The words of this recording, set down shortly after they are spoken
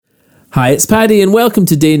Hi, it's Paddy and welcome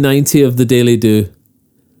to day 90 of the Daily Do.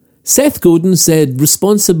 Seth Godin said,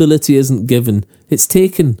 responsibility isn't given, it's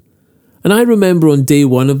taken. And I remember on day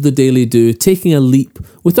one of the Daily Do taking a leap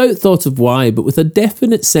without thought of why, but with a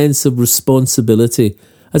definite sense of responsibility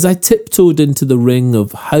as I tiptoed into the ring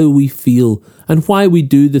of how we feel and why we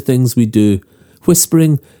do the things we do,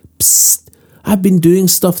 whispering, "Psst, I've been doing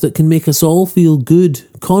stuff that can make us all feel good,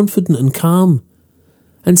 confident and calm."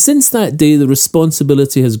 And since that day, the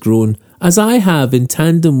responsibility has grown, as I have in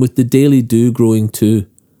tandem with the Daily Do growing too.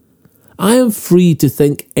 I am free to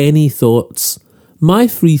think any thoughts. My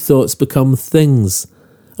free thoughts become things,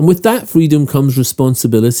 and with that freedom comes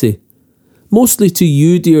responsibility. Mostly to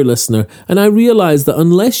you, dear listener, and I realise that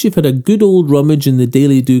unless you've had a good old rummage in the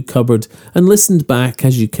Daily Do cupboard and listened back,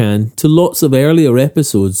 as you can, to lots of earlier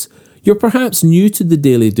episodes, you're perhaps new to the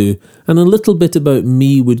Daily Do, and a little bit about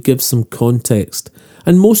me would give some context,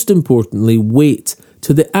 and most importantly, weight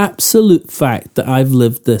to the absolute fact that I've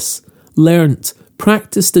lived this, learnt,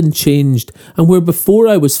 practiced and changed, and where before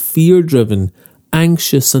I was fear-driven,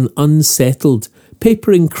 anxious and unsettled,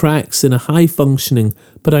 papering cracks in a high-functioning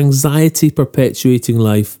but anxiety-perpetuating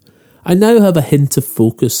life, I now have a hint of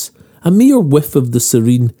focus, a mere whiff of the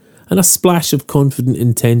serene, and a splash of confident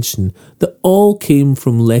intention that all came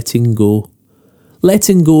from letting go.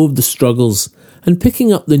 Letting go of the struggles and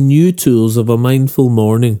picking up the new tools of a mindful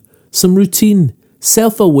morning, some routine,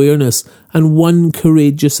 self-awareness and one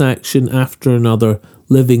courageous action after another,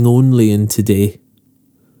 living only in today.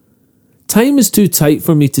 Time is too tight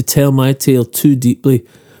for me to tell my tale too deeply,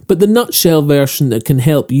 but the nutshell version that can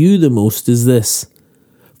help you the most is this.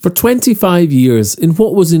 For 25 years, in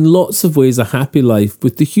what was in lots of ways a happy life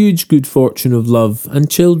with the huge good fortune of love and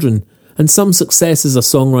children and some success as a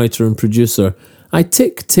songwriter and producer, I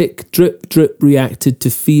tick, tick, drip, drip reacted to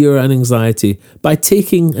fear and anxiety by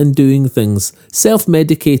taking and doing things,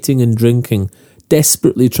 self-medicating and drinking,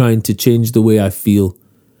 desperately trying to change the way I feel.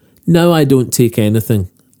 Now I don't take anything,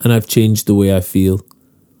 and I've changed the way I feel.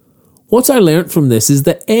 What I learnt from this is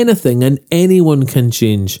that anything and anyone can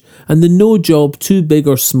change, and the no job too big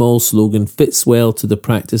or small slogan fits well to the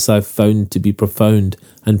practice I've found to be profound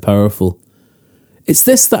and powerful. It's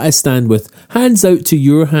this that I stand with, hands out to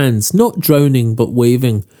your hands, not drowning but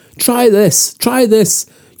waving. Try this,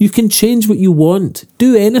 you can change what you want,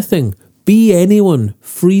 do anything, be anyone,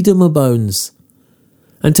 freedom abounds.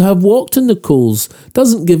 And to have walked in the coals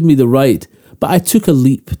doesn't give me the right, but I took a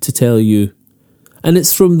leap to tell you. And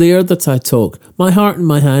it's from there that I talk, my heart in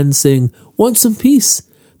my hand saying, want some peace?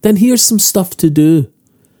 Then here's some stuff to do.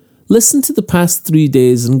 Listen to the past 3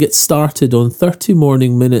 days and get started on 30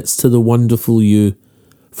 morning minutes to the wonderful you.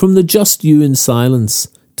 From the just you in silence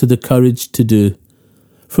to the courage to do.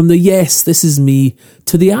 From the yes, this is me,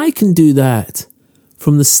 to the I can do that.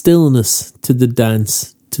 From the stillness to the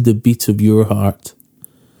dance to the beat of your heart.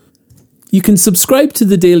 You can subscribe to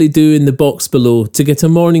the Daily Do in the box below to get a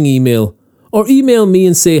morning email. Or email me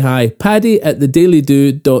and say hi,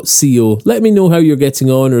 paddy@thedailydo.co. Let me know how you're getting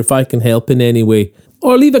on or if I can help in any way.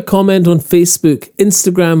 Or leave a comment on Facebook,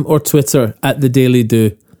 Instagram or Twitter @The Daily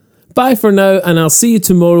Do. Bye for now, and I'll see you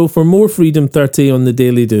tomorrow for more Freedom 30 on The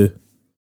Daily Do.